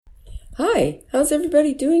Hi, how's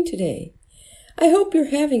everybody doing today? I hope you're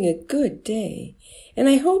having a good day, and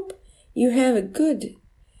I hope you have a good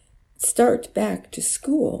start back to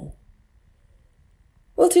school.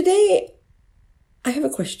 Well, today I have a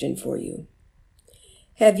question for you.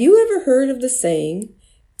 Have you ever heard of the saying,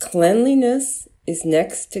 cleanliness is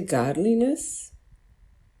next to godliness?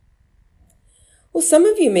 Well, some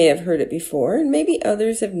of you may have heard it before, and maybe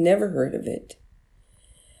others have never heard of it.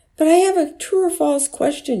 But I have a true or false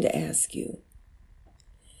question to ask you.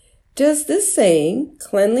 Does this saying,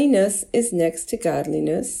 cleanliness is next to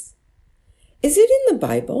godliness, is it in the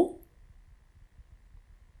Bible?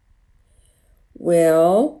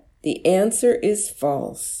 Well, the answer is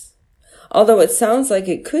false. Although it sounds like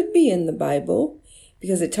it could be in the Bible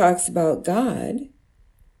because it talks about God,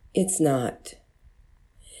 it's not.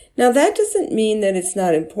 Now, that doesn't mean that it's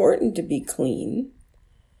not important to be clean.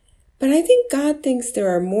 But I think God thinks there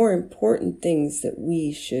are more important things that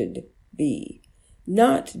we should be,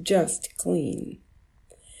 not just clean.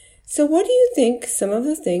 So what do you think some of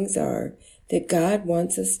the things are that God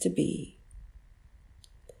wants us to be?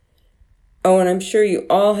 Oh, and I'm sure you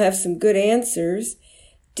all have some good answers.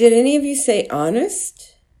 Did any of you say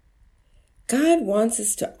honest? God wants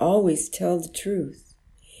us to always tell the truth,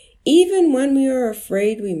 even when we are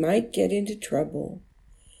afraid we might get into trouble.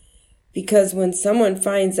 Because when someone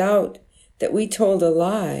finds out that we told a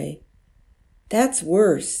lie, that's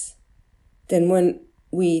worse than when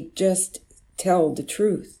we just tell the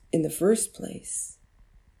truth in the first place.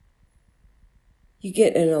 You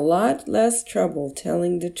get in a lot less trouble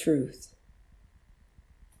telling the truth.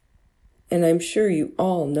 And I'm sure you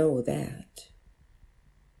all know that.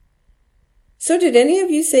 So did any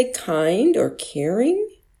of you say kind or caring?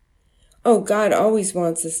 Oh, God always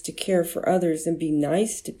wants us to care for others and be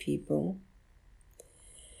nice to people.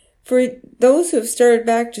 For those who have started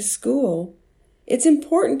back to school, it's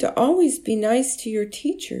important to always be nice to your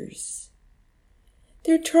teachers.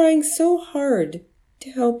 They're trying so hard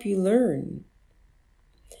to help you learn.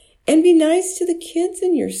 And be nice to the kids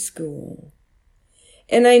in your school.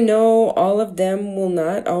 And I know all of them will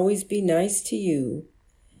not always be nice to you,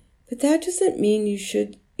 but that doesn't mean you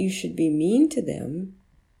should be mean to them.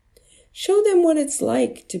 Show them what it's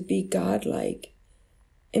like to be godlike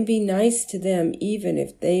and be nice to them even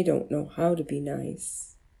if they don't know how to be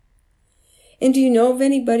nice. And do you know of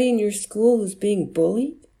anybody in your school who's being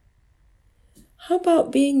bullied? How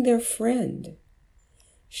about being their friend,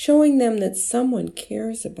 showing them that someone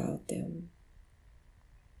cares about them?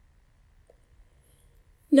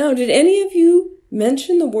 Now, did any of you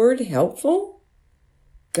mention the word helpful?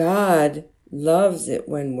 God loves it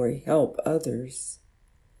when we help others.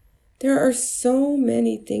 There are so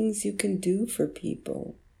many things you can do for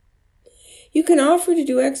people. You can offer to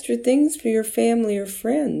do extra things for your family or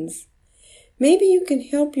friends. Maybe you can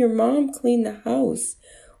help your mom clean the house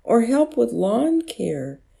or help with lawn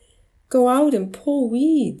care. Go out and pull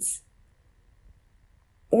weeds.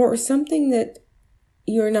 Or something that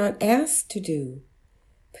you're not asked to do,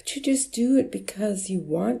 but you just do it because you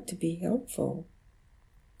want to be helpful.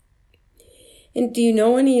 And do you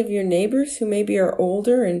know any of your neighbors who maybe are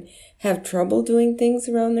older and have trouble doing things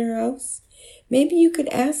around their house? Maybe you could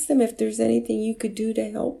ask them if there's anything you could do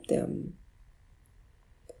to help them.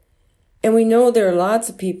 And we know there are lots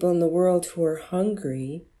of people in the world who are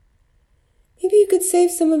hungry. Maybe you could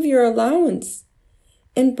save some of your allowance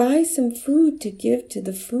and buy some food to give to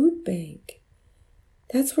the food bank.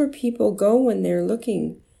 That's where people go when they're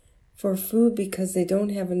looking for food because they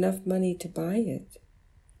don't have enough money to buy it.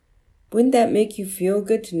 Wouldn't that make you feel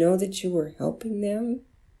good to know that you were helping them?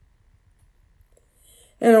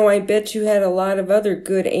 And I bet you had a lot of other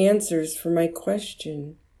good answers for my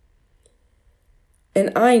question.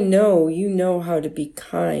 And I know you know how to be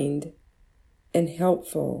kind and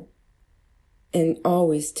helpful and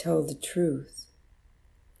always tell the truth.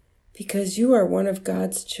 Because you are one of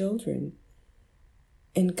God's children.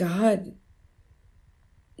 And God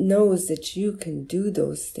knows that you can do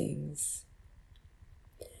those things.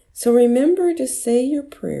 So remember to say your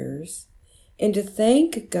prayers and to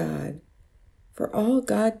thank God for all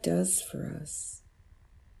God does for us.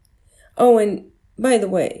 Oh, and by the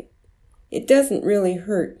way, it doesn't really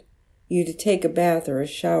hurt you to take a bath or a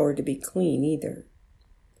shower to be clean either.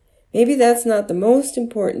 Maybe that's not the most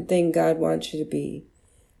important thing God wants you to be,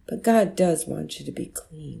 but God does want you to be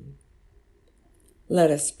clean.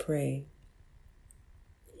 Let us pray.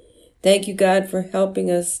 Thank you, God, for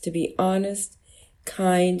helping us to be honest,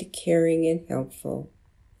 kind, caring, and helpful.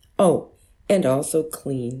 Oh, and also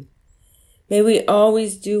clean. May we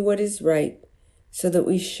always do what is right so that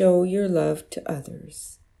we show your love to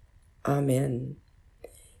others. Amen.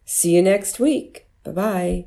 See you next week. Bye-bye.